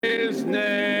His name.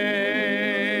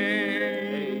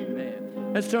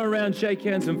 Amen. Let's turn around, shake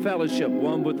hands, and fellowship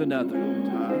one with another.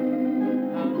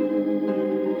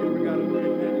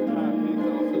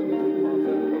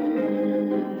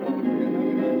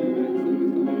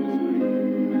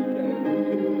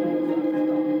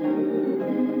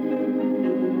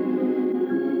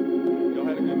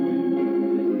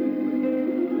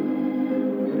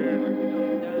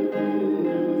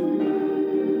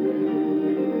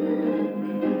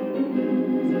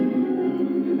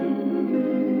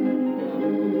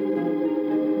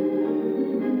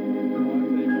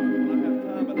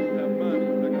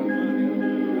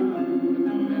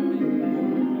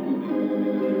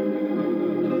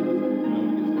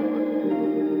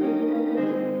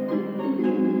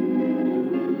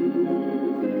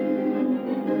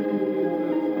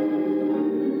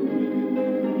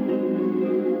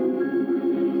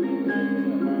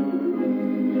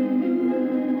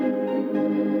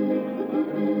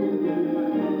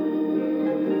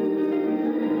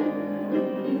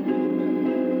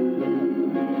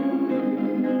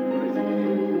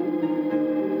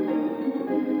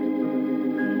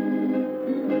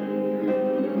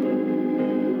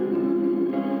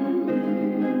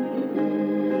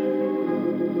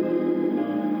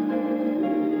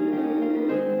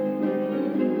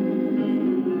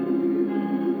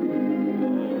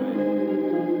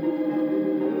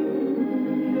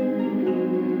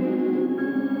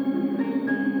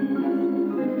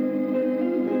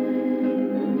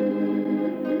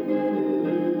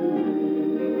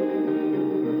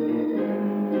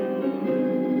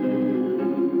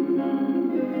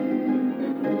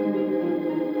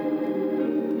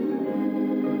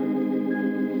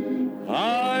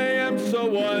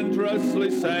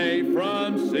 Wondrously saved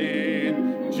from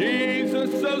sin,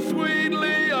 Jesus so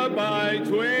sweetly abides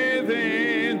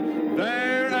within.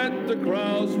 There at the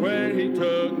cross where he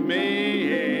took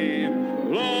me in,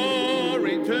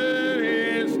 glory to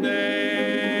his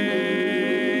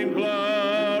name,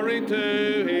 glory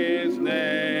to his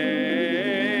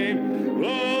name,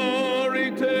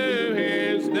 glory to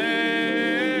his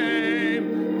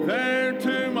name. There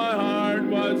to my heart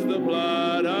was the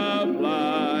blood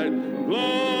applied,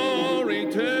 glory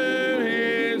to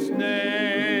his name.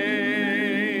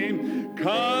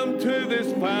 Come to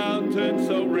this fountain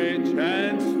so rich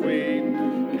and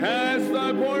sweet, cast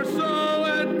thy poor soul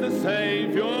at the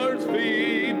Savior's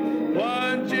feet,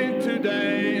 plunge in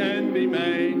today and be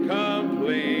made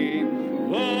complete.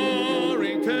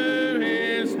 Glory to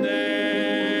his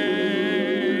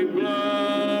name,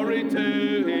 glory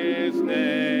to his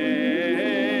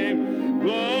name,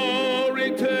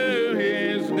 glory to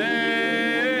his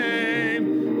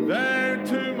name. There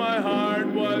to my heart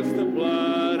was the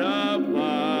blood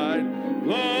applied,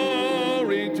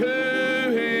 glory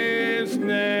to his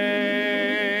name.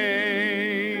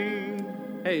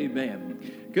 Amen.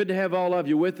 Good to have all of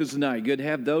you with us tonight. Good to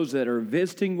have those that are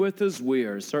visiting with us. We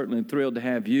are certainly thrilled to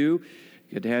have you.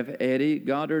 Good to have Eddie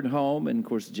Goddard home, and of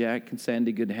course Jack and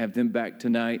Sandy. Good to have them back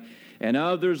tonight. And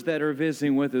others that are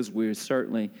visiting with us, we're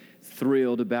certainly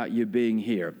thrilled about you being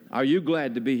here. Are you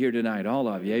glad to be here tonight, all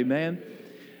of you? Amen.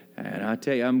 And I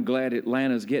tell you, I'm glad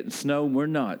Atlanta's getting snow and we're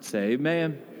not. Say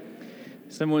amen.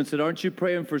 Someone said, aren't you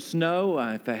praying for snow?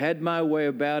 If I had my way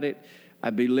about it,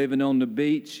 I'd be living on the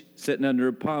beach, sitting under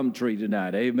a palm tree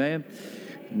tonight. Amen.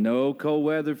 No cold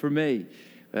weather for me.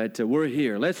 But we're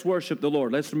here. Let's worship the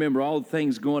Lord. Let's remember all the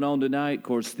things going on tonight. Of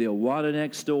course, the Awana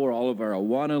next door, all of our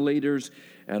Awana leaders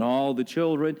and all the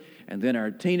children, and then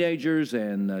our teenagers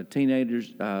and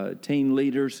teen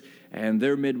leaders and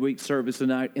their midweek service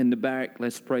tonight in the back.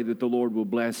 Let's pray that the Lord will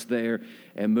bless there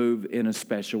and move in a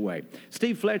special way.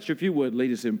 Steve Fletcher, if you would,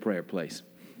 lead us in prayer, please.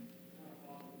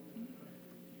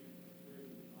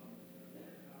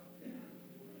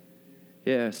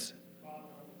 Yes.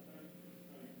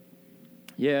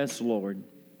 Yes, Lord.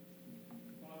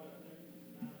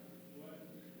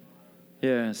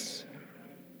 Yes.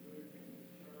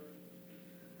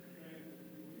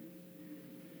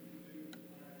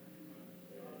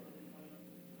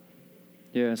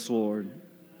 Yes, Lord.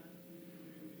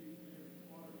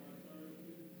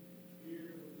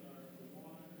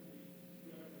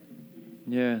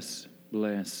 Yes,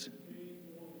 bless.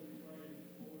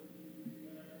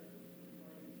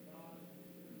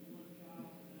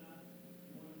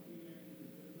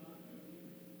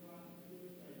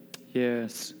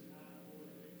 Yes.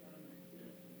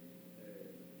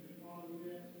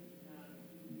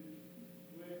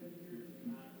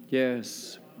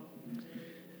 Yes.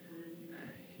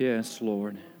 Yes,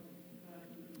 Lord.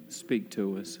 Speak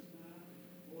to us.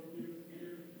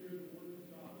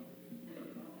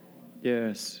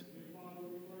 Yes.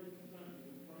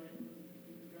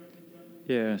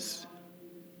 Yes.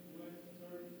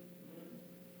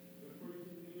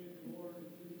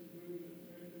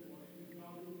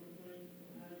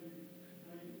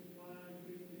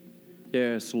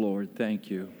 Yes, Lord, thank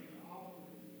you.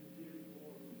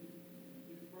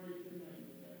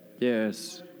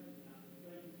 Yes.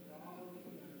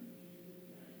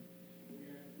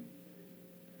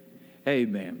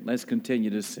 Amen. Let's continue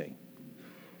to sing.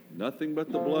 Nothing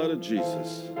but the blood of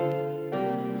Jesus.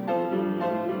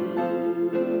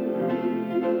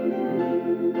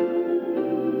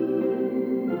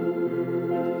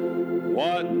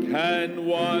 What can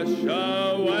wash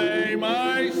away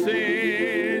my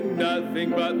sin?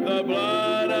 Nothing but the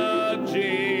blood of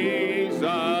Jesus.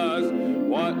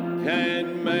 What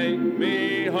can make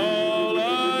me whole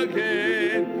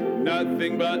again?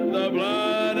 Nothing but the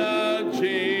blood of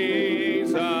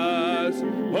Jesus.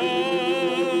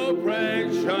 Oh,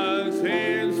 precious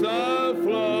is the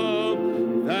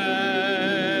flow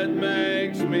that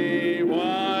makes me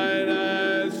white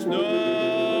as snow.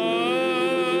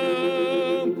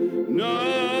 No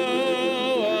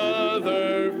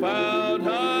other fount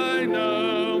I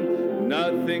know,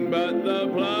 nothing but the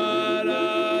blood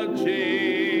of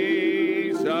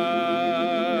Jesus.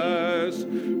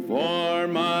 For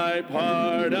my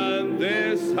pardon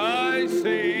this I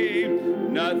see,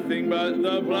 nothing but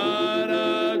the blood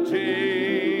of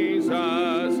Jesus.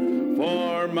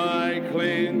 For my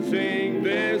cleansing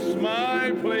this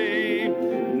my plea,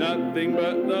 nothing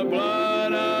but the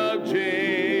blood of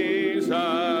Jesus.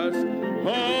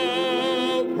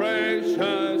 Oh,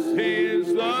 precious is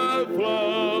the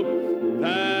flow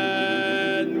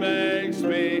that makes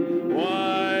me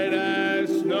white as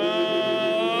snow.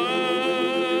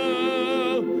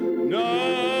 No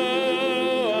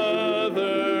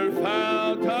other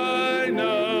fount I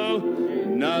know,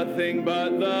 nothing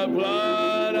but the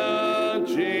blood of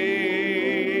Jesus.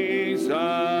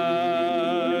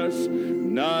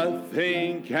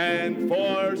 Nothing can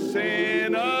for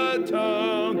sin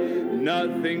atone,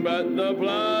 nothing but the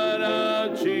blood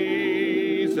of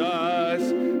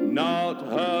Jesus. Naught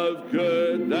of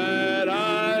good that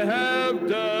I have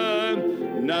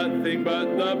done, nothing but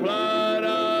the blood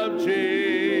of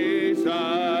Jesus.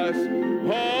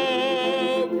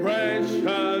 Oh,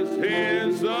 precious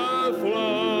is the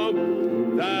flow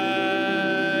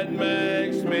that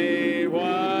makes me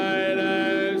white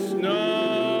as snow.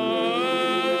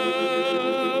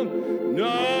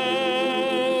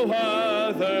 No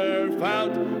other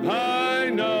fount I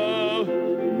know,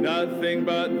 nothing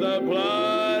but the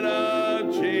blood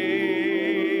of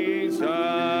Jesus.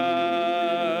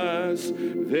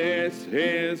 This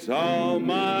is all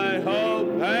my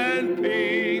hope and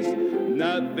peace,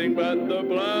 nothing but the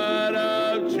blood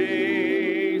of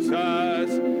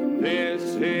Jesus.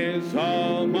 This is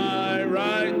all my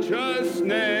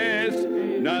righteousness,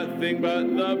 nothing but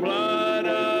the blood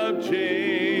of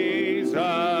Jesus.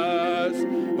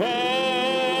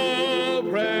 Oh,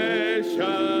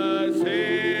 precious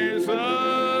is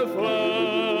the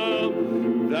flow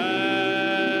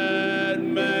that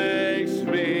makes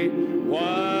me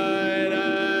white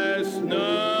as snow.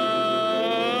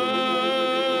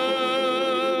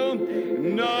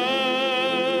 No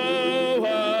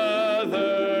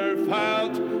other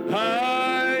fount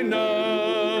I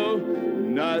know,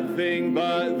 nothing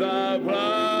but the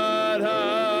blood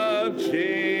of Jesus.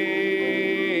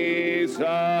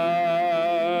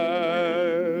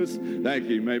 Thank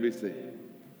you. You may be seated.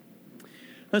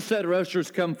 Let's let our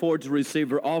ushers come forward to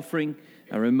receive our offering.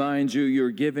 I remind you,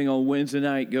 your giving on Wednesday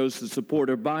night goes to support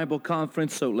our Bible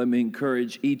conference, so let me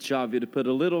encourage each of you to put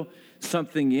a little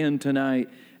something in tonight,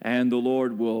 and the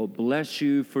Lord will bless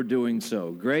you for doing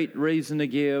so. Great reason to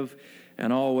give,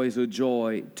 and always a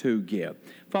joy to give.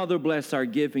 Father, bless our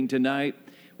giving tonight.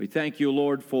 We thank you,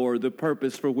 Lord, for the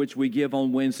purpose for which we give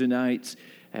on Wednesday nights.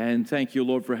 And thank you,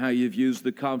 Lord, for how you've used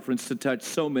the conference to touch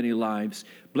so many lives.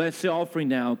 Bless the offering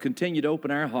now. Continue to open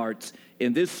our hearts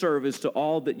in this service to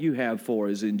all that you have for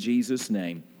us. In Jesus'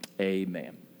 name,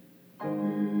 amen.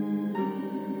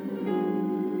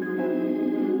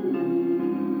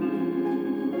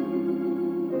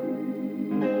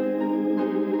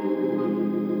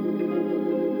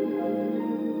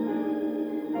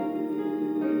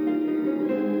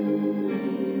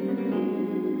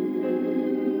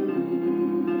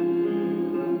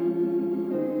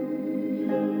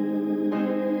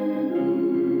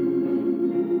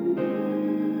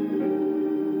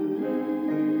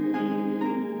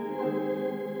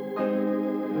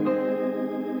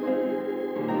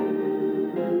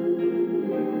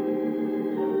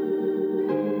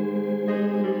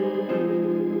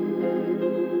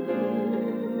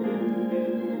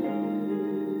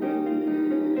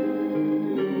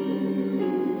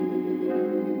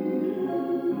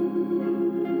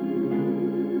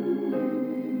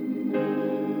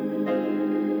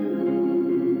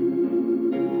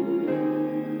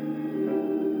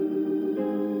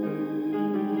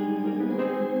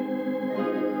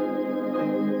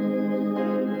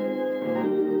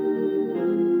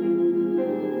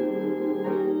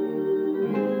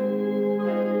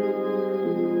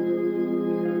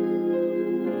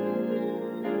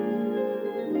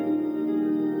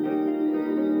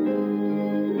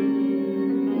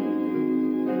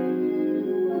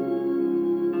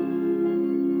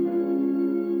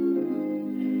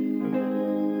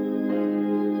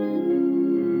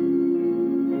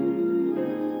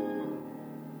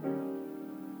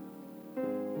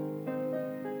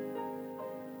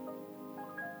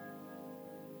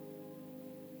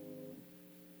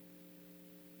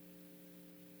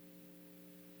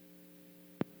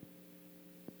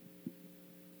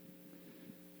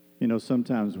 You know,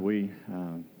 sometimes we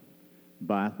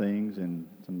buy things and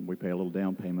we pay a little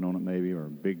down payment on it maybe, or a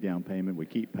big down payment. We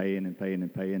keep paying and paying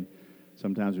and paying.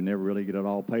 Sometimes we never really get it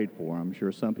all paid for. I'm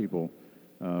sure some people,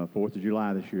 4th of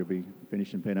July this year, will be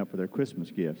finishing paying up for their Christmas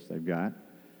gifts they've got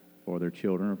for their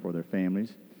children or for their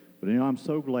families. But, you know, I'm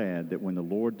so glad that when the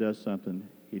Lord does something,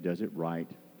 he does it right.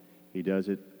 He does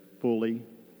it fully.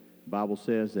 The Bible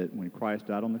says that when Christ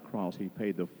died on the cross, he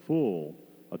paid the full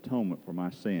atonement for my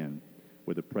sin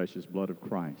with the precious blood of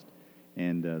Christ.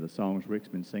 And the songs Rick's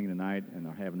been singing tonight and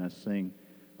are having us sing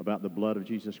about the blood of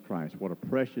Jesus Christ. What a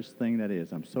precious thing that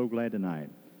is. I'm so glad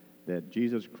tonight that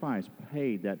Jesus Christ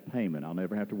paid that payment. I'll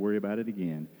never have to worry about it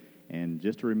again. And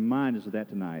just to remind us of that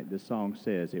tonight, this song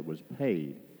says it was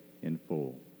paid in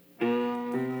full.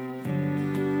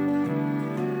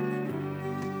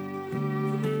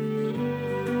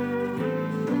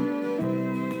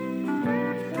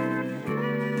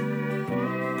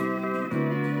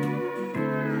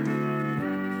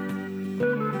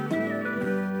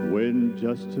 When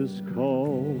justice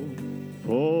called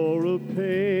for a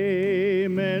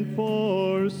payment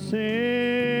for sin,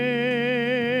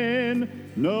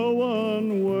 no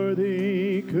one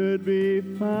worthy could be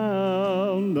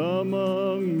found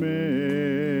among men.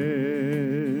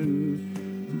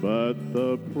 But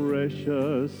the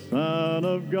precious Son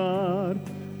of God,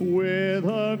 with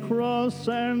a cross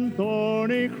and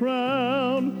thorny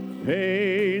crown,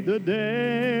 paid the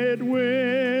debt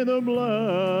with the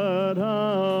blood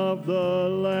of the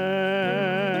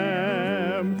Lamb.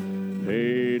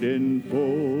 Paid in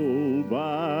full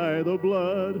by the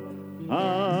blood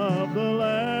of the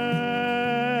Lamb.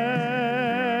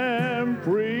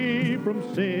 Free from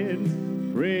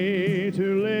sin, free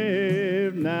to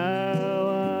live, now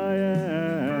I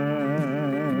am.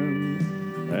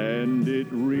 And it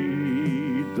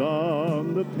reads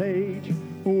on the page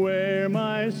where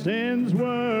my sins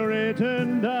were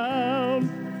written down,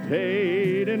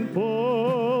 paid in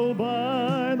full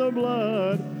by the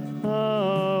blood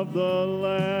of the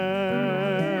Lamb.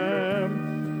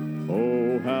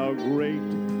 Oh, how great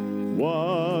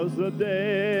was the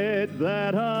debt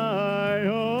that I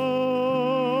owed,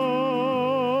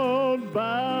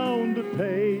 bound to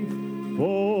pay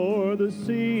for the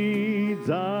seeds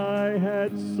I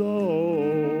had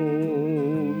sown.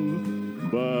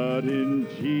 But in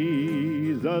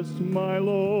Jesus, my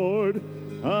Lord,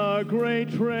 a great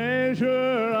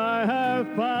treasure I have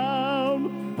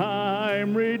found.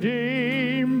 I'm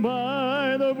redeemed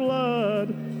by the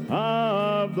blood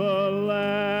of the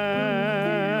Lamb.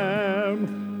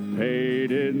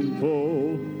 Paid in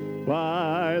full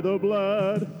by the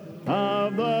blood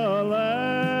of the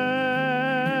Lamb.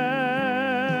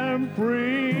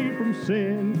 Free from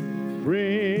sin,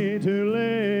 free to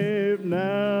live,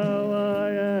 now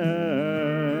I am.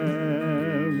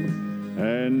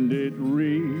 And it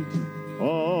reads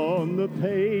on the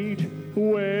page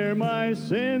where my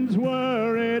sins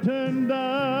were written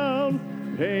down,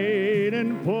 paid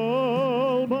in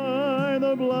full by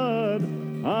the blood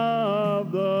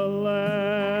of the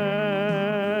Lamb.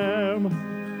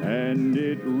 And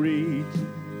it reads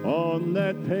on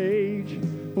that page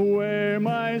where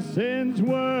my sins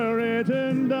were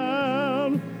written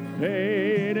down,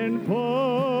 paid in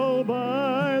full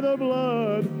by the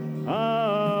blood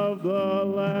of the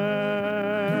Lamb.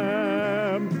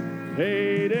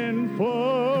 Paid in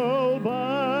full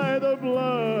by the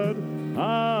blood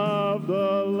of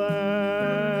the Lamb.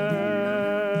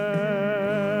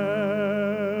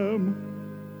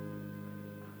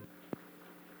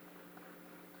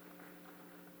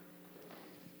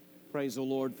 Praise the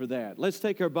Lord for that. Let's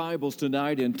take our Bibles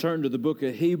tonight and turn to the book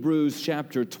of Hebrews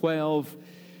chapter 12.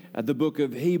 The book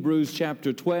of Hebrews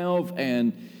chapter 12.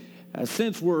 And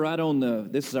since we're right on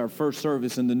this is our first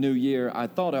service in the new year, I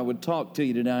thought I would talk to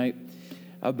you tonight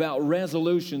about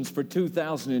resolutions for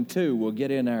 2002. We'll get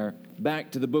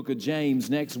back to the book of James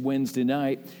next Wednesday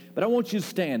night. But I want you to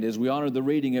stand as we honor the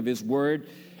reading of his word.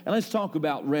 And let's talk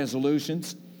about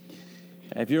resolutions.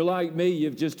 If you're like me,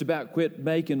 you've just about quit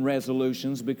making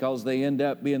resolutions because they end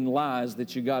up being lies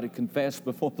that you got to confess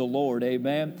before the Lord.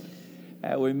 Amen.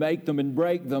 We make them and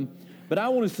break them. But I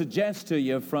want to suggest to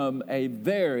you from a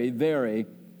very, very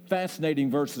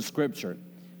fascinating verse of Scripture,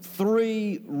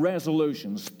 3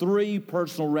 resolutions, 3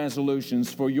 personal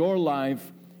resolutions for your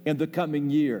life in the coming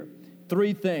year.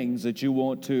 3 things that you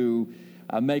want to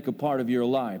make a part of your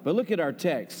life. But look at our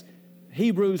text,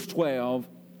 Hebrews 12,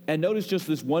 and notice just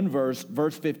this one verse,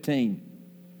 verse 15.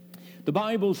 The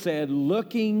Bible said,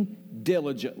 looking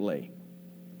diligently,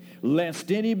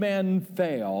 lest any man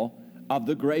fail of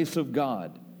the grace of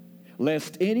God,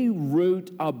 lest any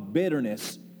root of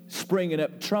bitterness springing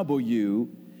up trouble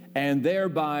you, and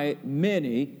thereby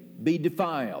many be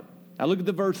defiled. Now look at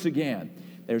the verse again.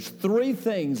 There's three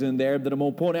things in there that I'm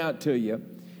going to point out to you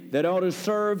that ought to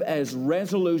serve as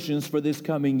resolutions for this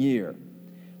coming year.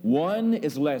 One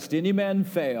is lest any man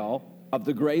fail of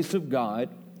the grace of God.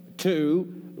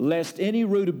 Two, lest any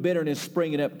root of bitterness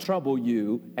springing up trouble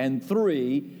you. And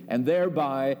three, and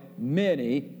thereby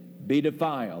many be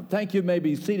defiled. Thank you. You may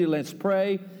be seated. Let's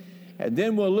pray. And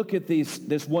then we'll look at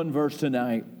this one verse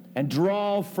tonight and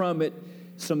draw from it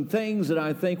some things that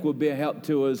I think will be a help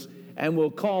to us, and we'll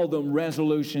call them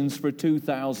resolutions for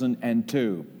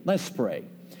 2002. Let's pray.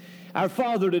 Our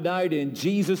Father, tonight in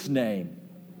Jesus' name,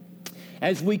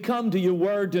 as we come to your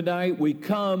word tonight, we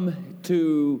come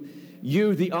to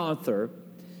you, the author,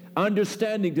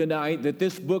 understanding tonight that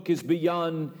this book is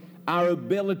beyond our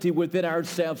ability within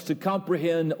ourselves to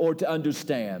comprehend or to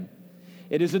understand.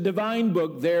 It is a divine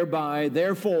book,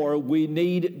 therefore, we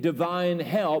need divine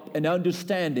help in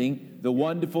understanding the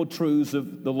wonderful truths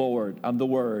of the Lord, of the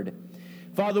Word.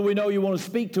 Father, we know you want to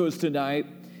speak to us tonight,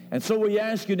 and so we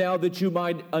ask you now that you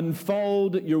might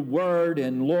unfold your Word,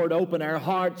 and Lord, open our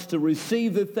hearts to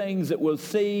receive the things that we'll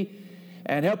see,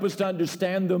 and help us to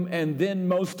understand them, and then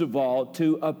most of all,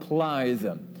 to apply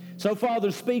them. So,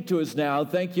 Father, speak to us now.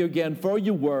 Thank you again for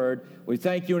your word. We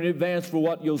thank you in advance for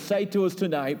what you'll say to us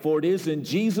tonight, for it is in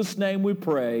Jesus' name we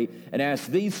pray and ask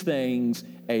these things.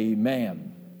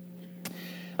 Amen.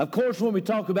 Of course, when we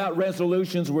talk about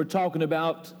resolutions, we're talking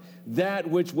about that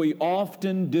which we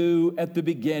often do at the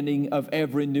beginning of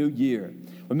every new year.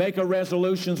 We make our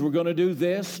resolutions, we're going to do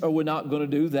this or we're not going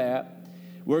to do that.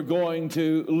 We're going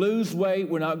to lose weight.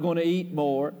 We're not going to eat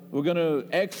more. We're going to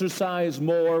exercise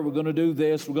more. We're going to do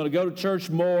this. We're going to go to church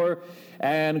more.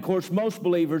 And, of course, most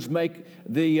believers make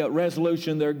the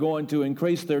resolution they're going to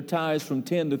increase their tithes from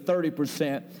 10 to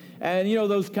 30%. And, you know,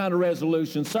 those kind of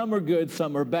resolutions, some are good,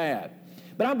 some are bad.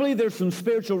 But I believe there's some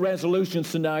spiritual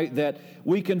resolutions tonight that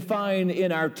we can find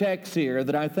in our text here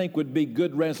that I think would be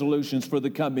good resolutions for the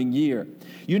coming year.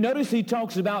 You notice he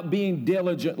talks about being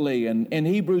diligently, and in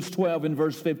Hebrews 12 in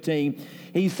verse 15,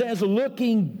 he says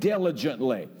looking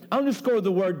diligently. Underscore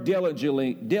the word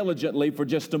diligently for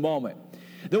just a moment.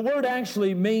 The word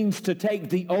actually means to take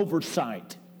the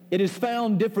oversight. It is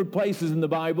found different places in the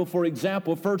Bible. For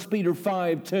example, 1 Peter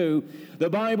 5:2, the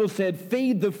Bible said,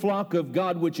 feed the flock of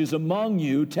God which is among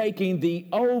you, taking the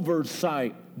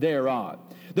oversight thereof.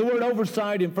 The word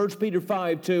oversight in 1 Peter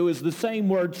 5:2 is the same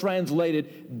word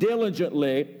translated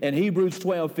diligently in Hebrews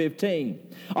 12:15.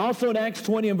 Also in Acts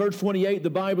 20 and verse 28, the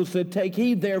Bible said, take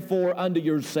heed therefore unto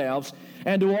yourselves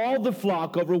and to all the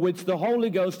flock over which the Holy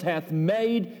Ghost hath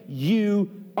made you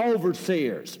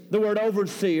overseers. The word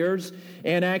overseers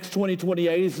in Acts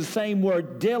 20:28 is the same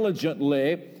word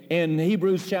diligently in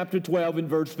Hebrews chapter 12 and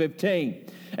verse 15.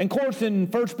 And of course in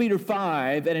 1 Peter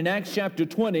 5 and in Acts chapter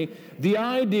 20, the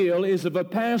ideal is of a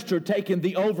pastor taking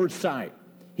the oversight.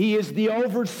 He is the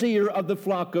overseer of the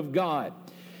flock of God.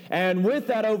 And with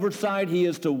that oversight, he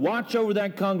is to watch over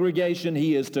that congregation.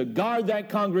 He is to guard that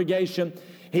congregation.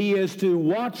 He is to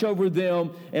watch over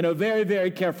them in a very,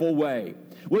 very careful way.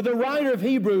 Well, the writer of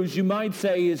Hebrews, you might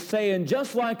say, is saying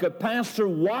just like a pastor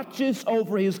watches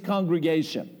over his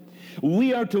congregation,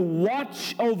 we are to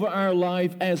watch over our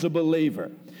life as a believer.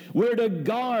 We're to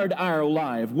guard our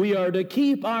life. We are to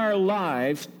keep our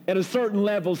lives at a certain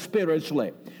level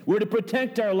spiritually. We're to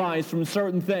protect our lives from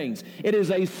certain things. It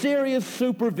is a serious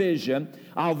supervision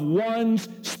of one's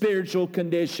spiritual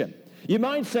condition. You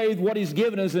might say what he's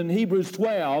given us in Hebrews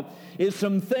 12 is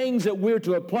some things that we're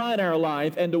to apply in our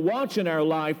life and to watch in our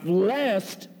life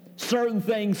lest certain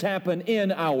things happen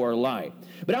in our life.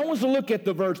 But I want to look at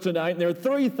the verse tonight, and there are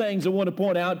three things I want to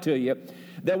point out to you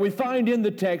that we find in the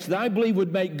text that I believe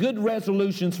would make good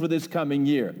resolutions for this coming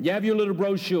year. You have your little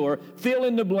brochure. Fill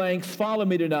in the blanks. Follow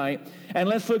me tonight, and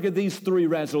let's look at these three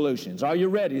resolutions. Are you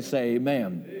ready? Say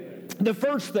amen. Amen. The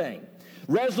first thing,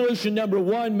 resolution number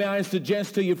one, may I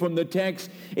suggest to you from the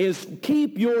text, is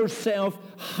keep yourself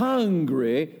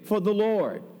hungry for the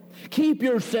Lord. Keep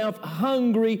yourself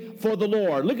hungry for the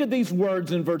Lord. Look at these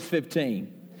words in verse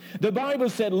 15. The Bible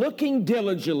said, looking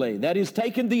diligently, that is,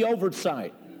 taking the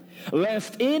oversight,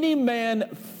 lest any man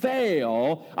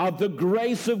fail of the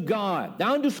grace of God.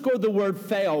 Now underscore the word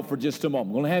fail for just a moment.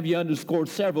 I'm going to have you underscore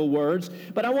several words,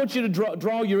 but I want you to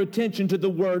draw your attention to the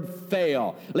word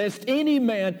fail. Lest any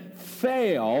man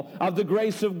fail of the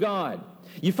grace of God.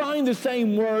 You find the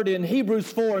same word in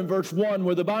Hebrews 4 and verse 1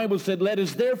 where the Bible said, let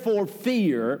us therefore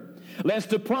fear, lest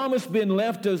the promise being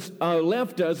left us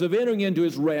of entering into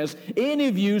his rest, any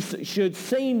of you should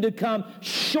seem to come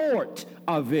short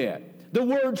of it. The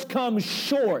words come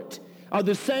short are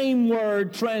the same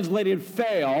word translated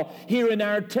fail here in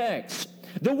our text.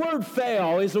 The word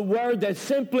fail is a word that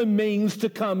simply means to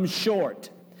come short.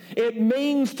 It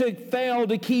means to fail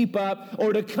to keep up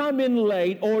or to come in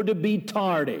late or to be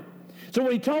tardy. So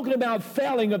when we're talking about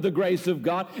failing of the grace of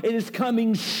God, it is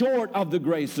coming short of the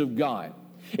grace of God.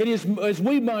 It is, as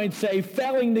we might say,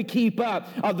 failing to keep up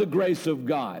of the grace of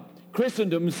God.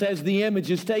 Christendom says the image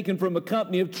is taken from a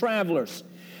company of travelers,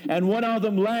 and one of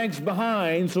them lags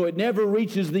behind, so it never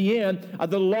reaches the end of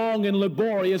the long and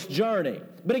laborious journey.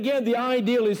 But again, the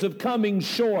ideal is of coming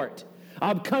short,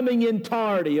 of coming in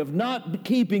tardy, of not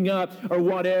keeping up or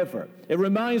whatever. It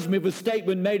reminds me of a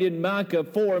statement made in Micah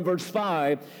 4 and verse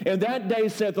 5. "In that day,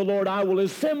 saith the Lord, I will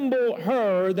assemble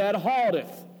her that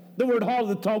halteth." The word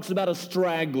halteth talks about a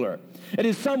straggler. It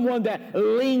is someone that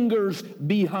lingers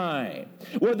behind.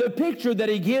 Well, the picture that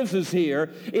he gives us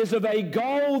here is of a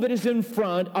goal that is in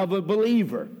front of a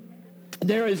believer.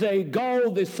 There is a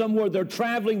goal, there's somewhere they're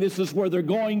traveling, this is where they're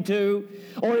going to.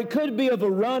 Or it could be of a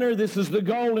runner, this is the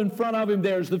goal in front of him,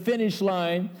 there's the finish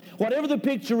line. Whatever the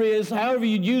picture is, however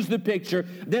you use the picture,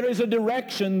 there is a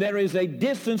direction, there is a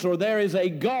distance, or there is a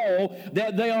goal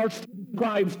that they are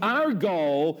describes our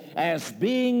goal as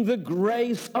being the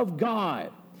grace of God.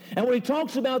 And when he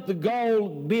talks about the goal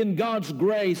being God's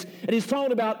grace, and he's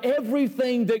talking about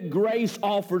everything that grace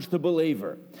offers the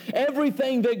believer,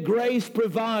 everything that grace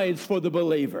provides for the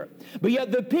believer. But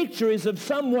yet the picture is of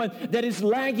someone that is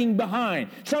lagging behind,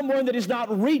 someone that is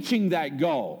not reaching that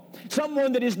goal,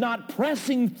 someone that is not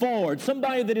pressing forward,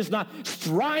 somebody that is not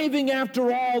striving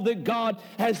after all that God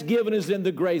has given us in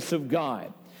the grace of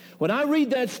God. When I read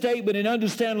that statement and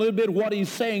understand a little bit what he's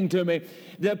saying to me,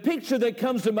 the picture that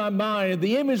comes to my mind,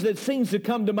 the image that seems to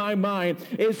come to my mind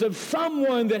is of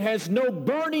someone that has no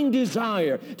burning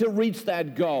desire to reach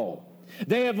that goal.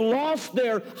 They have lost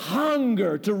their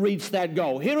hunger to reach that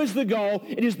goal. Here is the goal.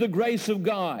 It is the grace of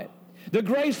God. The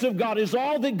grace of God is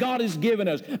all that God has given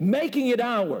us, making it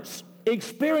ours,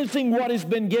 experiencing what has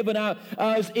been given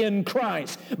us in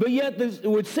Christ. But yet it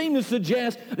would seem to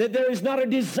suggest that there is not a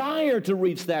desire to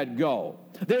reach that goal.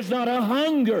 There's not a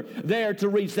hunger there to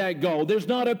reach that goal. There's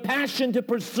not a passion to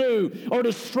pursue or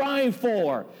to strive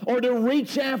for or to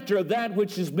reach after that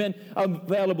which has been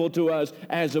available to us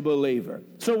as a believer.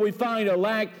 So we find a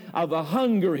lack of a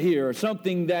hunger here,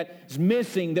 something that is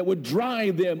missing that would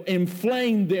drive them,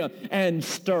 inflame them, and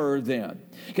stir them.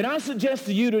 Can I suggest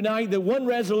to you tonight that one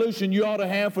resolution you ought to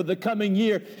have for the coming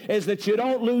year is that you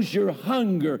don't lose your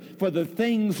hunger for the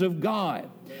things of God.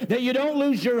 That you don't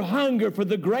lose your hunger for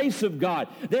the grace of God.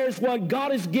 There's what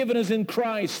God has given us in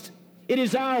Christ. It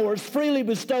is ours, freely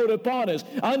bestowed upon us.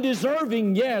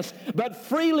 Undeserving, yes, but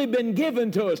freely been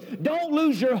given to us. Don't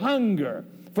lose your hunger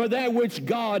for that which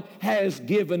God has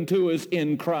given to us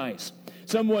in Christ.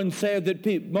 Someone said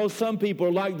that some people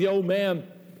are like the old man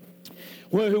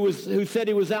who said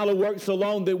he was out of work so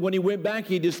long that when he went back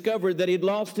he discovered that he'd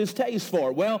lost his taste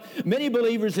for it. Well, many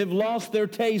believers have lost their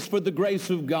taste for the grace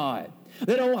of God.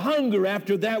 They don't hunger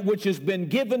after that which has been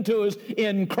given to us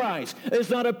in Christ. There's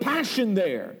not a passion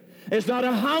there. There's not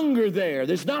a hunger there.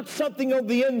 There's not something on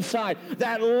the inside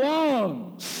that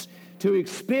longs to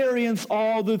experience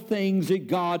all the things that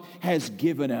God has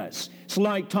given us. It's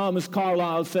like Thomas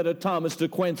Carlyle said of Thomas de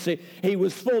Quincey, he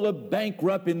was full of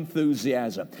bankrupt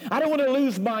enthusiasm. I don't want to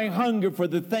lose my hunger for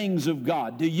the things of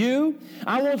God. Do you?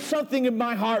 I want something in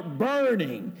my heart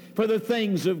burning for the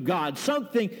things of God,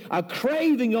 something, a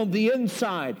craving on the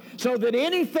inside, so that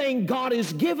anything God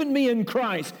has given me in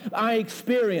Christ, I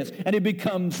experience, and it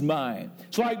becomes mine.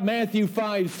 It's like Matthew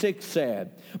 5:6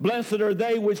 said, "Blessed are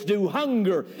they which do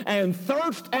hunger and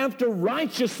thirst after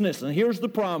righteousness." And here's the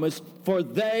promise, "for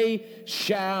they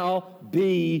shall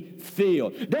be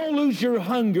filled." Don't lose your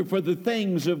hunger for the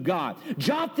things of God.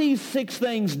 Jot these 6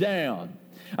 things down.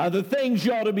 The things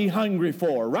you ought to be hungry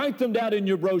for. Write them down in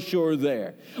your brochure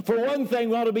there. For one thing,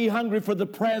 we ought to be hungry for the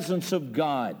presence of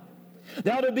God.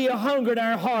 There ought to be a hunger in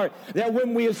our heart that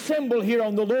when we assemble here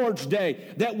on the Lord's Day,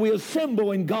 that we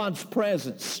assemble in God's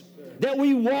presence. That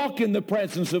we walk in the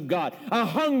presence of God. A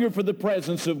hunger for the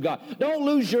presence of God. Don't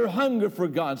lose your hunger for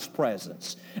God's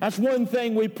presence. That's one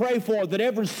thing we pray for, that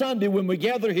every Sunday when we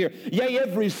gather here, yea,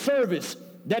 every service,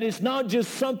 that it's not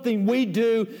just something we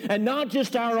do and not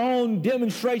just our own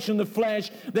demonstration of the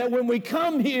flesh, that when we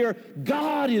come here,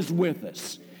 God is with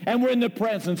us. And we're in the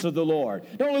presence of the Lord.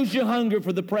 Don't lose your hunger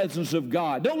for the presence of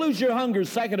God. Don't lose your hunger,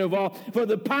 second of all, for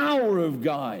the power of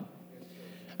God.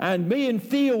 And being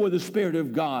filled with the Spirit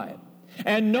of God.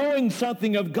 and knowing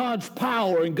something of God's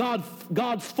power and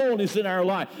God's fullness in our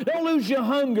life. Don't lose your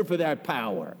hunger for that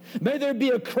power. May there be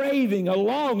a craving, a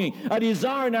longing, a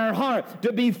desire in our heart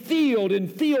to be filled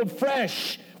and filled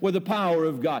fresh with the power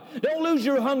of God. Don't lose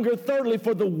your hunger, thirdly,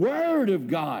 for the Word of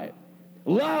God.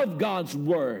 Love God's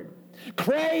Word.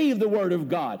 Crave the Word of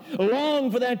God.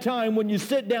 Long for that time when you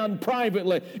sit down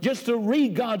privately just to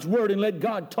read God's Word and let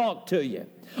God talk to you.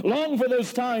 Long for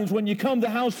those times when you come to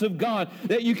the house of God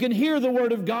that you can hear the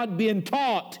Word of God being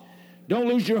taught. Don't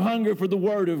lose your hunger for the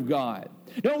Word of God.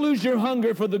 Don't lose your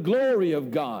hunger for the glory of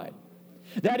God.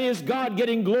 That is, God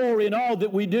getting glory in all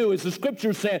that we do. As the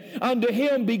Scripture said, unto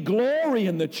Him be glory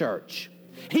in the church.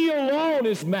 He alone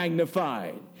is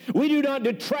magnified. We do not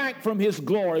detract from His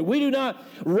glory. We do not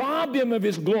rob Him of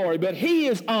His glory, but He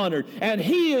is honored and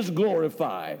He is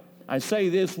glorified. I say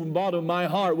this from the bottom of my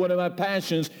heart. One of my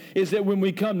passions is that when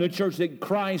we come to church, that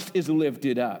Christ is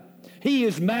lifted up. He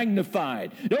is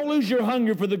magnified. Don't lose your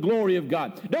hunger for the glory of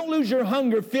God. Don't lose your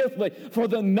hunger, fifthly, for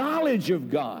the knowledge of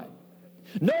God.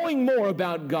 Knowing more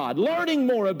about God, learning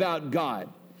more about God,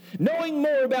 knowing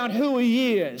more about who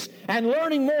He is, and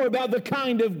learning more about the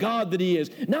kind of God that He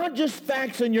is. Not just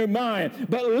facts in your mind,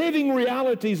 but living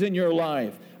realities in your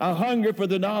life. A hunger for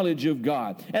the knowledge of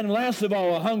God. And last of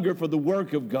all, a hunger for the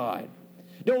work of God.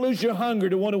 Don't lose your hunger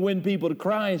to want to win people to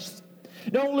Christ.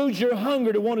 Don't lose your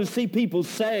hunger to want to see people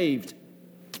saved.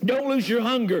 Don't lose your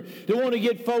hunger to want to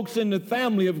get folks in the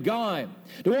family of God,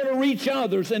 to want to reach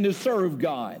others and to serve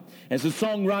God. As the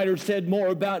songwriter said more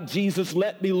about Jesus,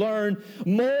 let me learn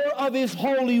more of His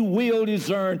holy will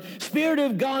discern. Spirit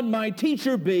of God, my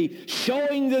teacher be,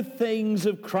 showing the things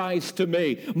of Christ to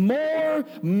me. More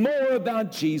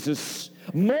about Jesus.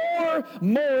 More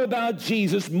about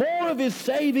Jesus, more of His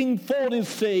saving fullness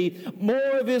see,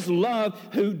 more of His love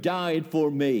who died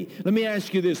for me. Let me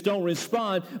ask you this, don't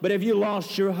respond, but have you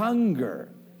lost your hunger?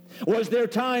 Was there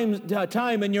time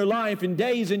in your life and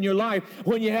days in your life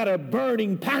when you had a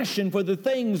burning passion for the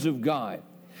things of God?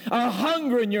 A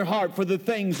hunger in your heart for the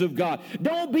things of God.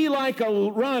 Don't be like a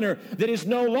runner that is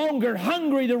no longer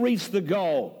hungry to reach the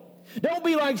goal. Don't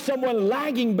be like someone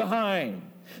lagging behind.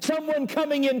 Someone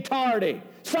coming in tardy,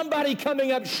 somebody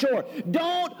coming up short.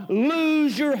 Don't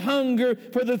lose your hunger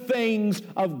for the things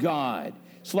of God.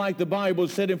 It's like the Bible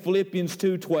said in Philippians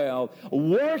 2:12,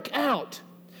 work out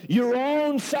your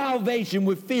own salvation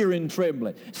with fear and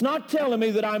trembling. It's not telling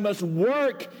me that I must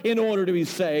work in order to be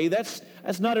saved.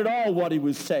 That's not at all what he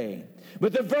was saying.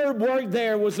 But the verb work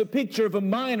there was a picture of a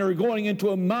miner going into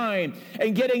a mine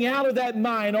and getting out of that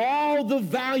mine all the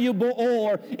valuable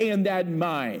ore in that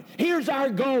mine. Here's our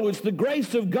goal. It's the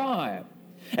grace of God.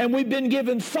 And we've been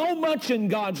given so much in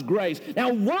God's grace.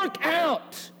 Now work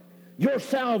out your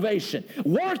salvation.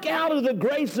 Work out of the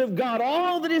grace of God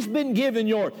all that has been given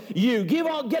you. Get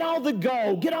all the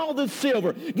gold, get all the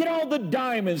silver, get all the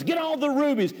diamonds, get all the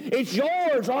rubies. It's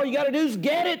yours. All you got to do is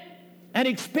get it and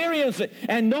experience it.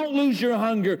 And don't lose your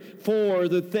hunger for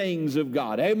the things of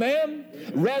God. Amen?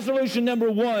 Resolution number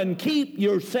 1, keep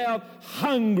yourself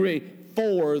hungry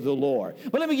for the Lord.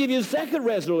 But let me give you a second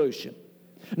resolution.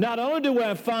 Not only do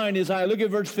I find as I look at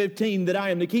verse 15 that I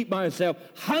am to keep myself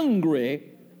hungry,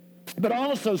 but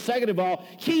also, second of all,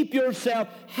 keep yourself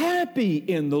happy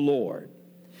in the Lord.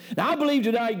 Now, I believe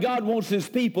tonight God wants His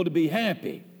people to be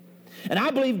happy. And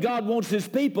I believe God wants His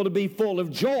people to be full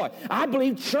of joy. I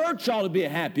believe church ought to be a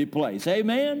happy place.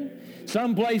 Amen?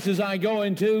 Some places I go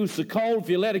into, so cold, if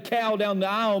you let a cow down the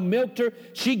aisle and milked her,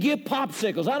 she get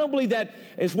popsicles. I don't believe that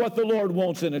is what the Lord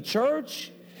wants in a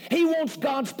church. He wants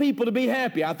God's people to be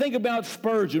happy. I think about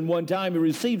Spurgeon. One time he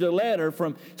received a letter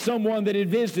from someone that had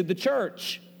visited the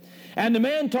church. And the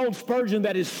man told Spurgeon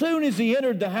that as soon as he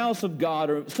entered the house of God,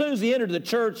 or as soon as he entered the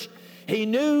church, he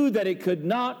knew that it could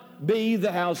not be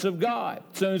the house of God.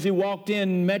 As soon as he walked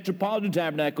in Metropolitan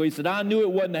Tabernacle, he said, I knew it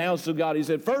wasn't the house of God. He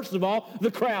said, first of all,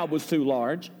 the crowd was too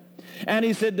large. And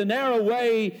he said, the narrow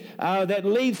way that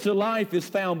leads to life is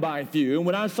found by few. And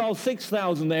when I saw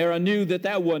 6,000 there, I knew that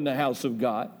that wasn't the house of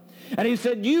God. And he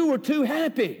said, you were too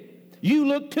happy. You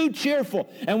looked too cheerful.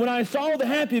 And when I saw the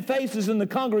happy faces in the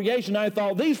congregation, I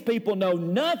thought, these people know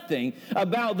nothing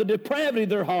about the depravity of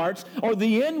their hearts or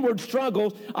the inward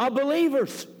struggles of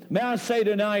believers. May I say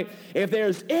tonight, if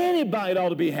there's anybody that ought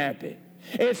to be happy,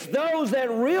 it's those that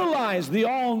realize their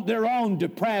own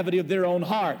depravity of their own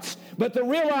hearts, but to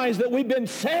realize that we've been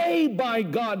saved by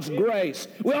God's grace.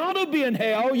 We ought to be in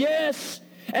hell, yes,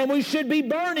 and we should be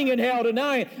burning in hell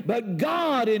tonight, but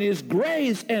God in His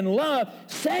grace and love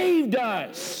saved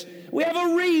us. We have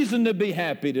a reason to be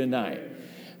happy tonight.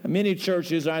 Many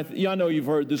churches, I know you've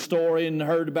heard the story and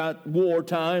heard about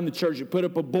wartime. The church had put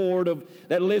up a board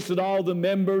that listed all the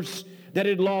members that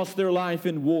had lost their life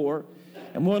in war.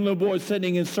 And one little boy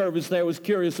sitting in service there was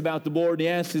curious about the war, and he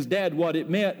asked his dad what it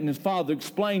meant, and his father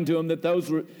explained to him that those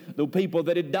were the people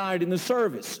that had died in the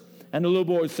service. And the little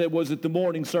boy said, was it the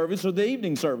morning service or the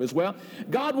evening service? Well,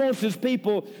 God wants his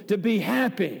people to be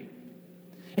happy.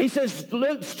 He says,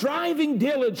 striving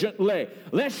diligently,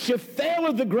 lest you fail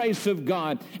of the grace of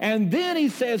God. And then he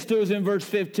says to us in verse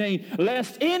 15,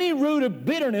 lest any root of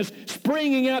bitterness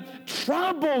springing up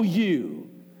trouble you.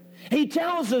 He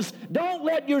tells us, don't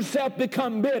let yourself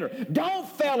become bitter. Don't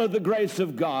fail of the grace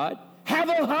of God. Have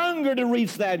a hunger to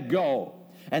reach that goal.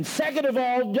 And second of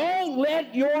all, don't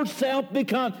let yourself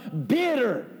become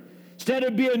bitter. Instead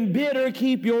of being bitter,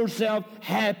 keep yourself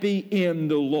happy in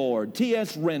the Lord.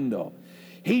 T.S. Rendell,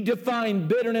 he defined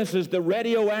bitterness as the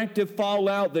radioactive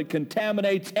fallout that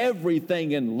contaminates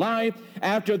everything in life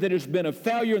after there has been a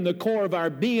failure in the core of our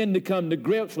being to come to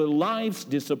grips with life's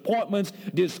disappointments,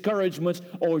 discouragements,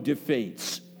 or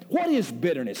defeats. What is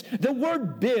bitterness? The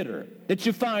word bitter that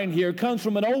you find here comes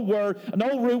from an old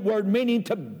root word meaning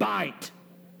to bite.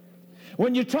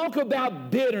 When you talk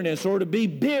about bitterness or to be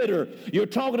bitter, you're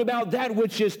talking about that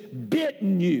which has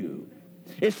bitten you.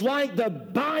 It's like the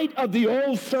bite of the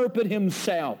old serpent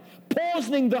himself,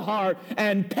 poisoning the heart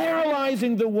and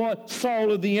paralyzing the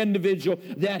soul of the individual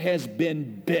that has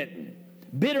been bitten.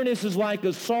 Bitterness is like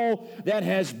a soul that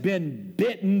has been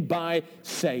bitten by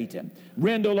Satan.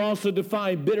 Rendell also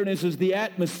defined bitterness as the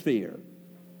atmosphere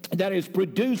that is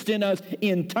produced in us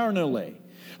internally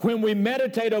when we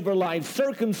meditate over life's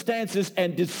circumstances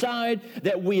and decide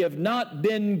that we have not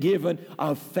been given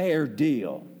a fair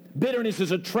deal. Bitterness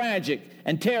is a tragic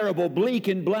and terrible, bleak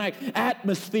and black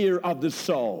atmosphere of the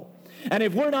soul. And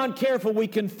if we're not careful, we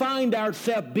can find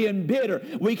ourselves being bitter.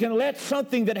 We can let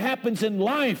something that happens in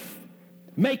life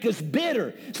make us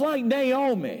bitter. It's like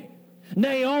Naomi.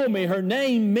 Naomi, her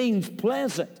name means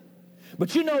pleasant.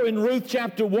 But you know in Ruth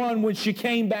chapter 1, when she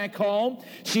came back home,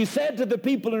 she said to the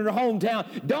people in her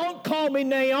hometown, don't call me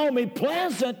Naomi,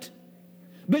 pleasant,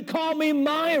 but call me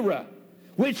Myra,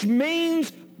 which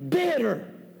means bitter.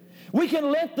 We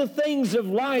can let the things of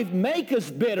life make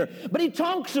us bitter. But he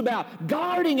talks about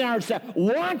guarding ourselves,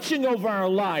 watching over our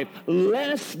life,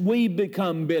 lest we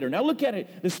become bitter. Now look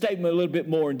at the statement a little bit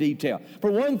more in detail. For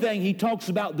one thing, he talks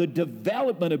about the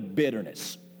development of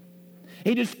bitterness.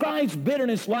 He describes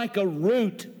bitterness like a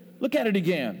root. Look at it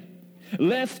again.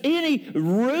 Lest any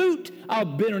root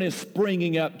of bitterness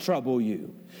springing up trouble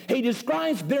you. He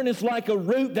describes bitterness like a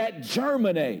root that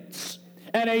germinates.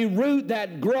 And a root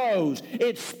that grows.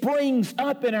 It springs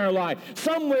up in our life.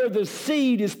 Somewhere the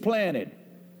seed is planted.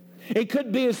 It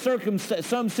could be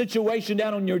some situation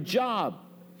down on your job.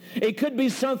 It could be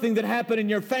something that happened in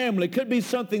your family. It could be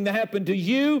something that happened to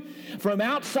you from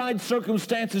outside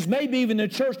circumstances, maybe even in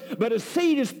church. But a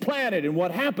seed is planted, and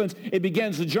what happens, it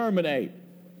begins to germinate.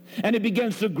 And it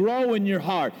begins to grow in your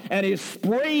heart. And it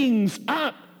springs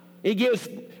up.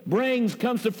 It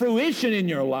comes to fruition in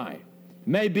your life.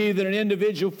 May be that an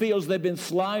individual feels they've been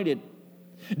slighted,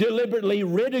 deliberately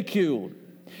ridiculed.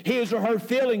 His or her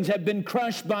feelings have been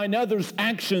crushed by another's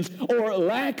actions or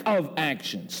lack of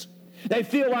actions. They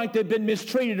feel like they've been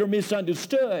mistreated or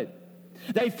misunderstood.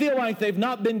 They feel like they've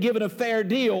not been given a fair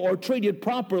deal or treated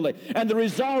properly. And the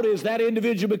result is that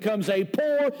individual becomes a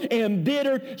poor,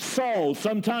 embittered soul,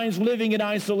 sometimes living in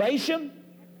isolation,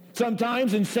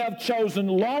 sometimes in self-chosen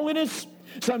loneliness.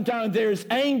 Sometimes there's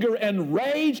anger and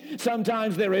rage.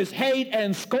 Sometimes there is hate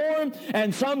and scorn.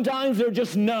 And sometimes they're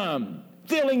just numb,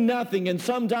 feeling nothing. And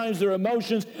sometimes their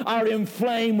emotions are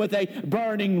inflamed with a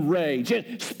burning rage.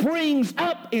 It springs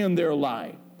up in their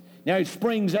life. Now, it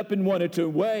springs up in one or two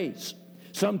ways.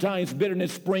 Sometimes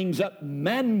bitterness springs up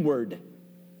manward.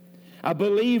 A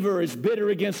believer is bitter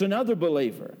against another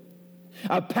believer.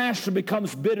 A pastor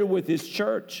becomes bitter with his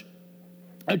church.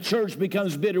 A church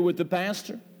becomes bitter with the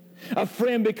pastor. A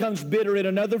friend becomes bitter at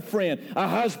another friend. A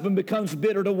husband becomes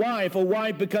bitter to wife. A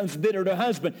wife becomes bitter to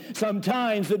husband.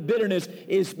 Sometimes the bitterness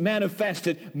is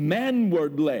manifested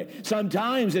manwardly.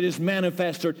 Sometimes it is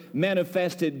manifested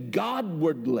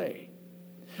Godwardly.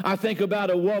 I think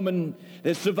about a woman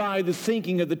that survived the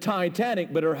sinking of the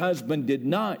Titanic, but her husband did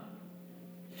not.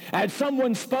 And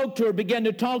someone spoke to her, began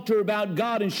to talk to her about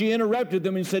God, and she interrupted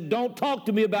them and said, don't talk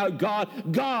to me about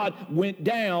God. God went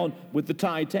down with the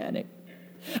Titanic.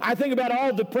 I think about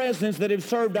all the presidents that have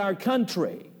served our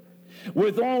country.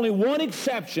 With only one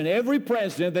exception, every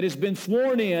president that has been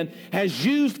sworn in has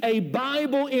used a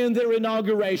Bible in their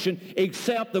inauguration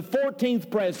except the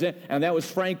 14th president, and that was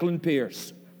Franklin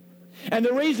Pierce. And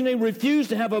the reason he refused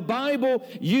to have a Bible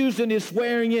used in his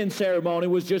swearing-in ceremony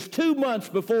was just 2 months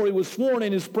before he was sworn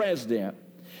in as president.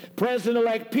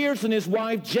 President-elect Pierce and his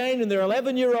wife Jane and their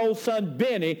 11-year-old son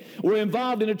Benny were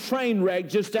involved in a train wreck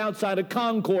just outside of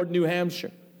Concord, New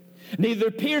Hampshire.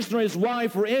 Neither Pierce nor his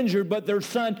wife were injured, but their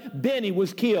son Benny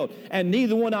was killed, and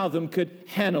neither one of them could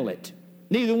handle it.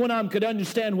 Neither one of them could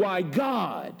understand why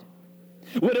God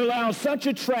would allow such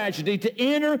a tragedy to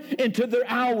enter into their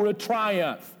hour of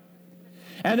triumph.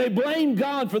 And they blamed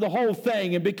God for the whole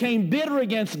thing and became bitter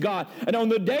against God. And on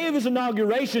the day of his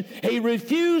inauguration, he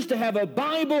refused to have a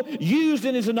Bible used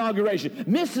in his inauguration.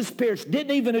 Mrs. Pierce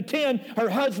didn't even attend her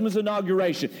husband's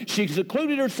inauguration. She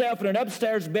secluded herself in an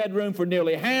upstairs bedroom for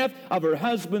nearly half of her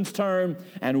husband's term,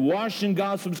 and Washington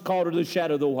gossips called her the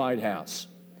shadow of the White House.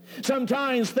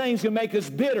 Sometimes things can make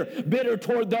us bitter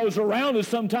toward those around us.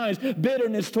 Sometimes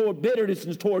bitterness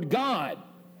toward God.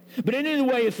 But in any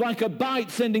way, it's like a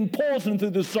bite sending poison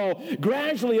through the soul,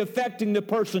 gradually affecting the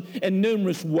person in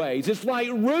numerous ways. It's like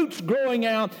roots growing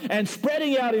out and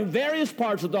spreading out in various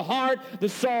parts of the heart, the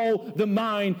soul, the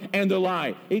mind, and the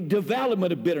life. A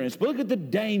development of bitterness. But look at the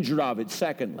danger of it,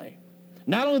 secondly.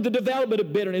 Not only the development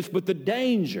of bitterness, but the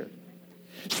danger.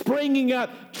 Springing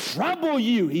up, trouble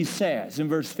you, he says in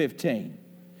verse 15.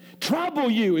 Trouble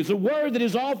you is a word that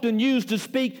is often used to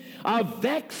speak of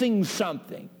vexing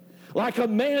something. Like a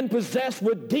man possessed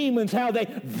with demons, how they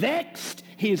vexed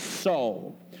his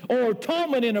soul. Or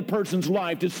torment in a person's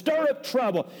life, to stir up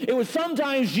trouble. It was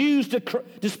sometimes used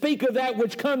to speak of that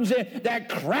which comes in, that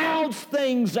crowds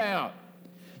things out.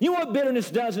 You know what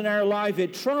bitterness does in our life?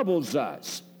 It troubles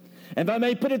us. And if I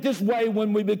may put it this way,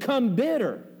 when we become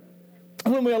bitter,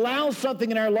 when we allow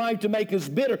something in our life to make us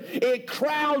bitter, it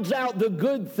crowds out the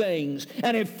good things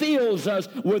and it fills us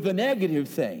with the negative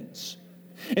things.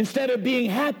 Instead of being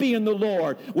happy in the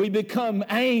Lord, we become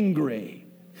angry.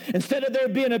 Instead of there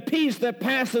being a peace that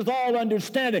passeth all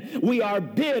understanding, we are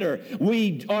bitter,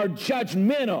 we are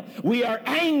judgmental, we are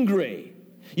angry.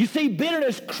 You see,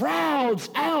 bitterness crowds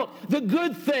out the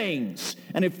good things,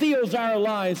 and it fills our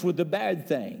lives with the bad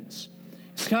things.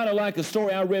 It's kind of like a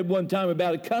story I read one time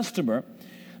about a customer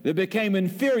that became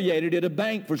infuriated at a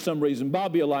bank for some reason.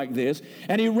 Bobby will like this.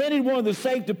 And he rented one of the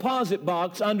safe deposit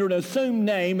box under an assumed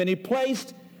name, and he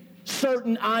placed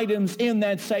certain items in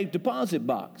that safe deposit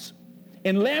box.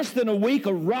 In less than a week,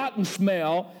 a rotten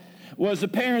smell was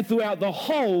apparent throughout the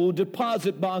whole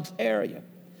deposit box area.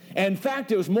 And in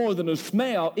fact, it was more than a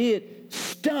smell. It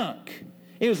stunk.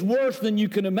 It was worse than you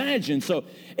can imagine. So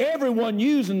everyone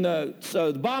using the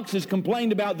boxes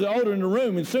complained about the odor in the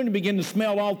room, and soon it began to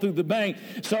smell all through the bank.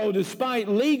 So despite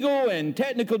legal and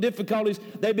technical difficulties,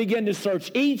 they began to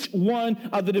search each one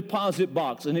of the deposit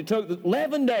boxes. And it took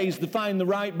 11 days to find the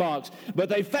right box. But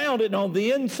they found it, and on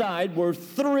the inside were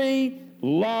 3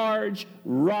 large,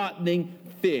 rotting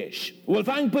fish. Well, if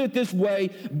I can put it this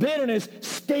way, bitterness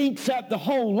stinks up the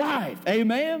whole life.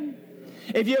 Amen?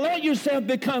 If you let yourself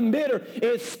become bitter,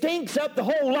 it stinks up the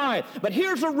whole life. But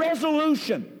here's a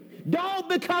resolution. Don't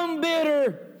become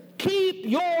bitter. Keep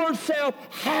yourself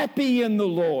happy in the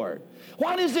Lord.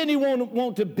 Why does anyone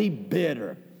want to be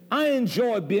bitter? I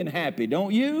enjoy being happy,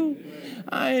 don't you?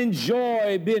 I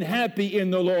enjoy being happy in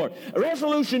the Lord.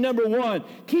 Resolution number 1,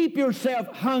 keep yourself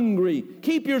hungry.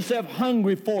 Keep yourself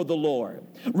hungry for the Lord.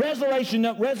 Resolution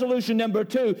number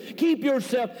 2, keep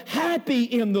yourself happy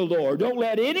in the Lord. Don't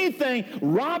let anything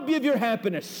rob you of your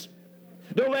happiness.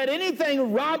 Don't let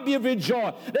anything rob you of your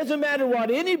joy. It doesn't matter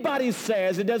what anybody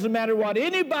says. It doesn't matter what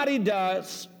anybody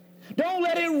does. Don't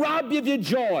let it rob you of your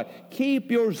joy.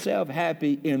 Keep yourself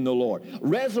happy in the Lord.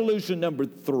 Resolution number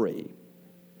 3.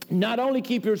 Not only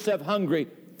keep yourself hungry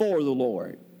for the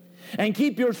Lord and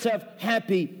keep yourself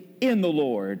happy in the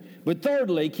Lord, but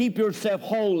thirdly, keep yourself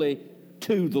holy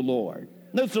to the Lord.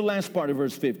 Notice the last part of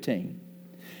verse 15.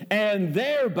 And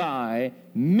thereby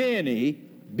many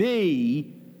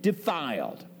be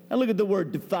defiled. Now look at the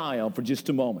word defiled for just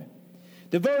a moment.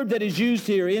 The verb that is used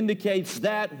here indicates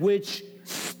that which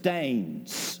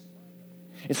stains.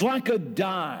 It's like a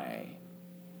dye,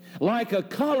 like a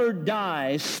colored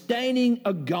dye staining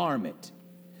a garment.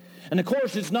 And of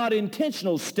course, it's not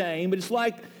intentional stain, but it's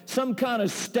like some kind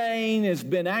of stain has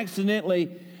been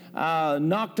accidentally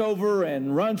knocked over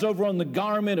and runs over on the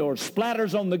garment or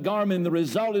splatters on the garment, and the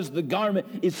result is the garment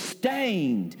is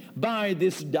stained by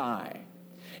this dye.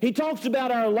 He talks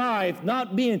about our life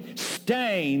not being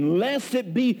stained, lest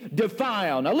it be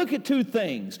defiled. Now look at 2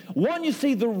 things. One, you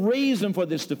see the reason for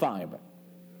this defilement.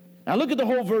 Now look at the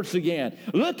whole verse again.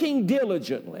 Looking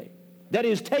diligently, that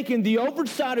is, taking the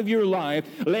oversight of your life,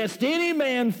 lest any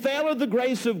man fail of the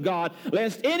grace of God,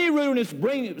 lest any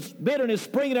bitterness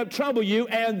springing up trouble you,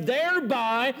 and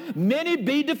thereby many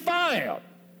be defiled.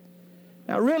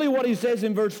 Now, really what he says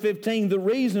in verse 15, the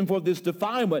reason for this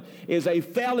defilement is a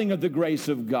failing of the grace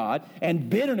of God and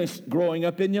bitterness growing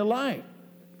up in your life.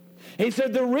 He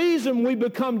said the reason we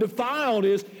become defiled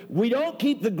is we don't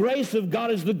keep the grace of God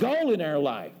as the goal in our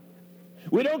life.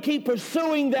 We don't keep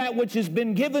pursuing that which has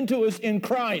been given to us in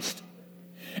Christ.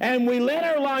 And we let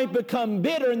our life become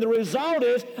bitter, and the result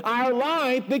is our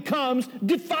life becomes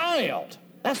defiled.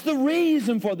 That's the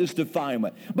reason for this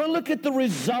defilement. But look at the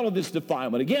result of this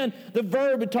defilement. Again, the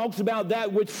verb, it talks about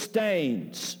that which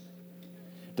stains.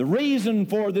 The reason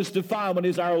for this defilement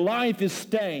is our life is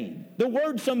stained. The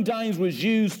word sometimes was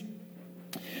used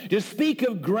to speak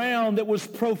of ground that was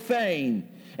profane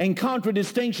in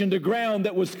contradistinction to ground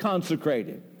that was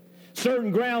consecrated. Certain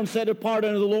ground set apart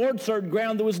unto the Lord, certain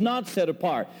ground that was not set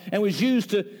apart, and was used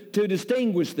to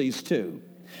distinguish these two.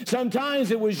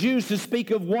 Sometimes it was used to speak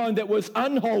of one that was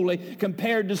unholy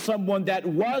compared to someone that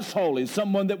was holy,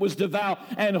 someone that was devout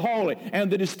and holy, and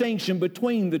the distinction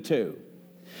between the two.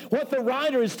 What the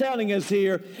writer is telling us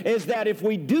here is that if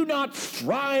we do not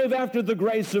strive after the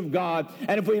grace of God,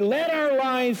 and if we let our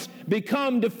lives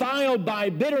become defiled by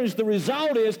bitterness, the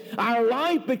result is our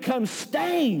life becomes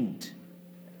stained.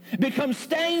 It becomes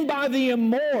stained by the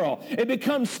immoral. It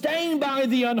becomes stained by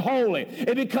the unholy.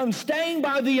 It becomes stained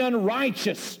by the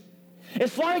unrighteous.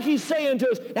 It's like he's saying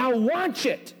to us, now watch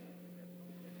it.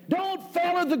 Don't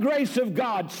follow the grace of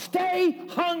God. Stay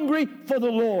hungry for the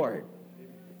Lord.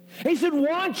 He said,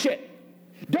 watch it.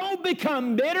 Don't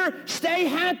become bitter. Stay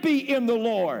happy in the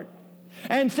Lord.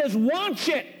 And says, watch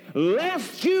it,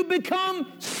 lest you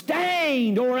become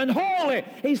stained or unholy.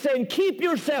 He's saying, keep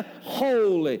yourself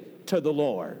holy to the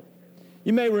Lord.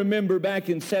 You may remember back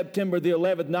in September the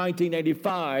 11th,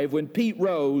 1985, when Pete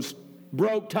Rose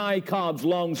broke Ty Cobb's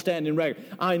long-standing record.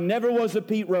 I never was a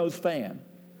Pete Rose fan,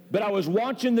 but I was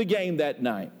watching the game that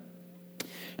night.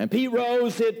 And Pete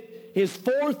Rose hit his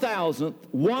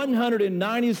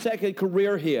 4,192nd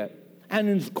career hit, and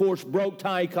of course broke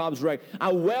Ty Cobb's record.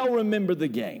 I well remember the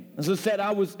game. As I said,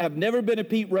 I've never been a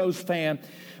Pete Rose fan,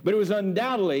 but he was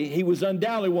undoubtedly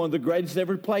one of the greatest that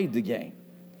ever played the game.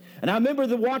 And I remember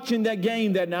watching that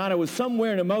game that night. I was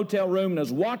somewhere in a motel room, and I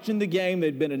was watching the game.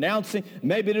 They'd been announcing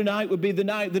maybe tonight would be the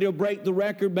night that he'll break the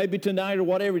record, maybe tonight or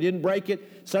whatever. He didn't break it,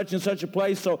 such and such a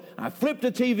place. So I flipped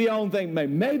the TV on thinking,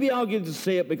 maybe I'll get to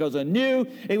see it because I knew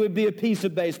it would be a piece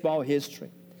of baseball history.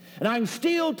 And I can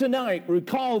still tonight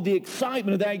recall the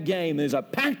excitement of that game. There's a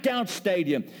packed-out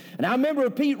stadium. And I remember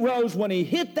Pete Rose when he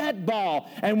hit that ball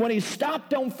and when he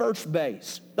stopped on first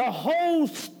base. The whole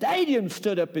stadium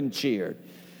stood up and cheered.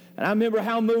 And I remember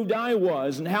how moved I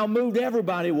was and how moved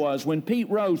everybody was when Pete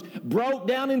Rose broke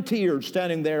down in tears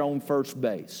standing there on first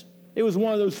base. It was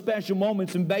one of those special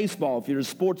moments in baseball. If you're a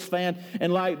sports fan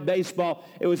and like baseball,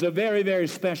 it was a very, very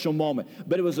special moment.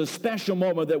 But it was a special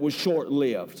moment that was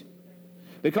short-lived.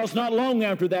 Because not long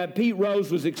after that, Pete Rose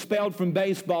was expelled from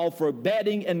baseball for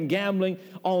betting and gambling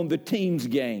on the team's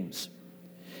games.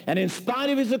 And in spite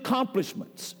of his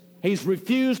accomplishments, he's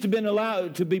refused to be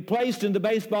allowed to be placed in the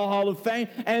Baseball Hall of Fame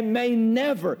and may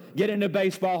never get into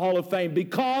Baseball Hall of Fame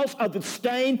because of the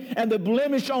stain and the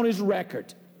blemish on his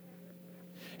record.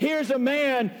 Here's a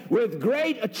man with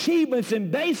great achievements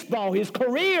in baseball, his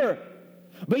career,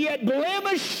 but yet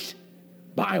blemished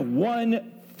by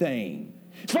one thing.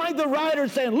 It's like the writer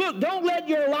saying, look, don't let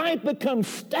your life become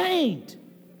stained.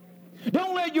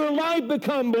 Don't let your life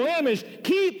become blemished.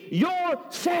 Keep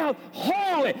yourself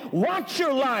holy. Watch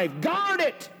your life. Guard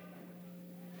it.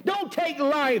 Don't take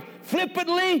life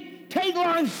flippantly. Take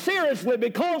life seriously,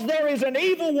 because there is an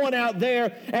evil one out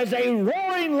there as a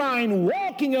roaring lion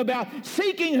walking about,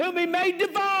 seeking whom he may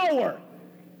devour.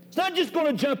 It's not just going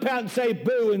to jump out and say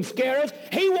boo and scare us.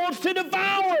 He wants to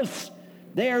devour us.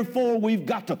 Therefore, we've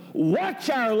got to watch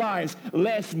our lives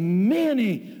lest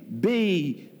many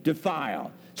be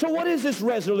defiled. So what is this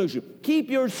resolution? Keep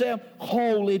yourself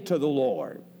holy to the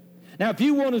Lord. Now, if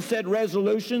you want to set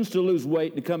resolutions to lose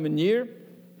weight in the coming year,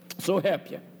 so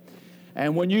help you.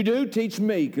 And when you do, teach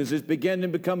me, because it's beginning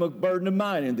to become a burden of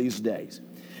mine in these days.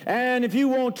 And if you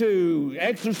want to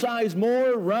exercise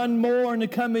more, run more in the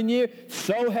coming year,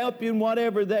 so help you in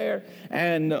whatever there,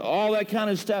 and all that kind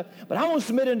of stuff. But I want to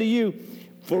submit unto you,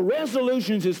 for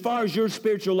resolutions as far as your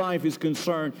spiritual life is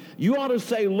concerned, you ought to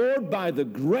say, Lord, by the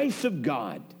grace of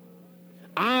God,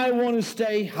 I want to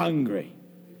stay hungry.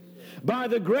 By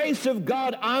the grace of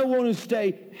God, I want to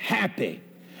stay happy.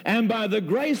 And by the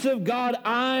grace of God,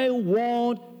 I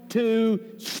want to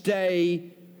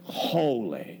stay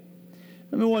holy.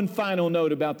 Let me one final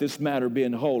note about this matter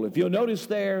being holy. If you'll notice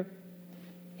there,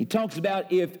 he talks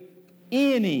about if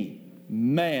any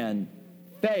man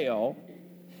fail,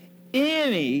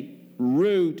 any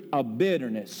root of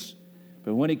bitterness.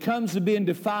 But when it comes to being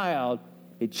defiled,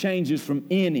 it changes from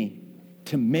any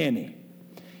to many.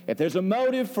 If there's a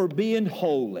motive for being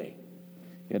holy,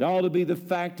 it ought to be the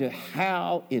fact of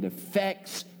how it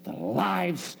affects the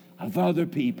lives of other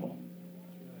people.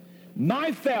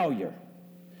 My failure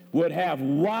would have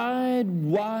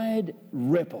wide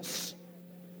ripples.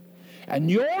 And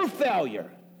your failure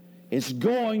is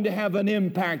going to have an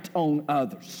impact on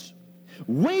others.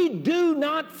 We do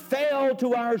not fail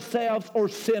to ourselves or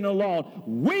sin alone.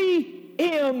 We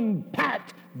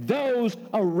impact those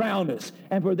around us.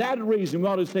 And for that reason, we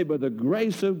ought to say, by the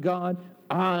grace of God,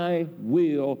 I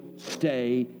will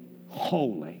stay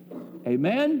holy.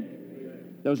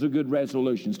 Amen? Those are good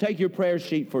resolutions. Take your prayer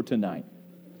sheet for tonight.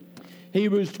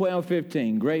 Hebrews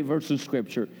 12:15, great verse of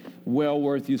Scripture, well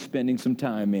worth you spending some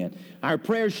time in. Our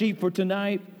prayer sheet for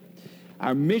tonight,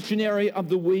 our missionary of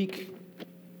the week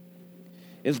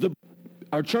is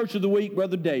our church of the week,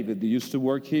 Brother David. They used to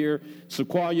work here,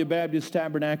 Sequoia Baptist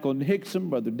Tabernacle in Hickson.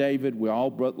 Brother David, we all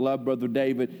love Brother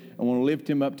David. I want to lift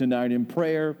him up tonight in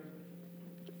prayer.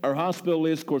 Our hospital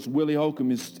list, of course, Willie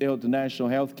Holcomb is still at the National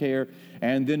Health Care.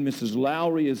 And then Mrs.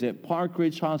 Lowry is at Park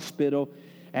Ridge Hospital.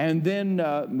 And then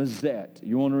Mazette,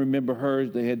 you want to remember her.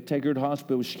 They had to take her to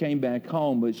hospital. She came back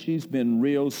home, but she's been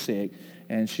real sick.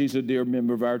 And she's a dear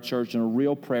member of our church and a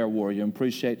real prayer warrior. And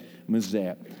appreciate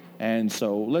Mazette. And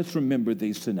so let's remember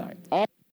these tonight.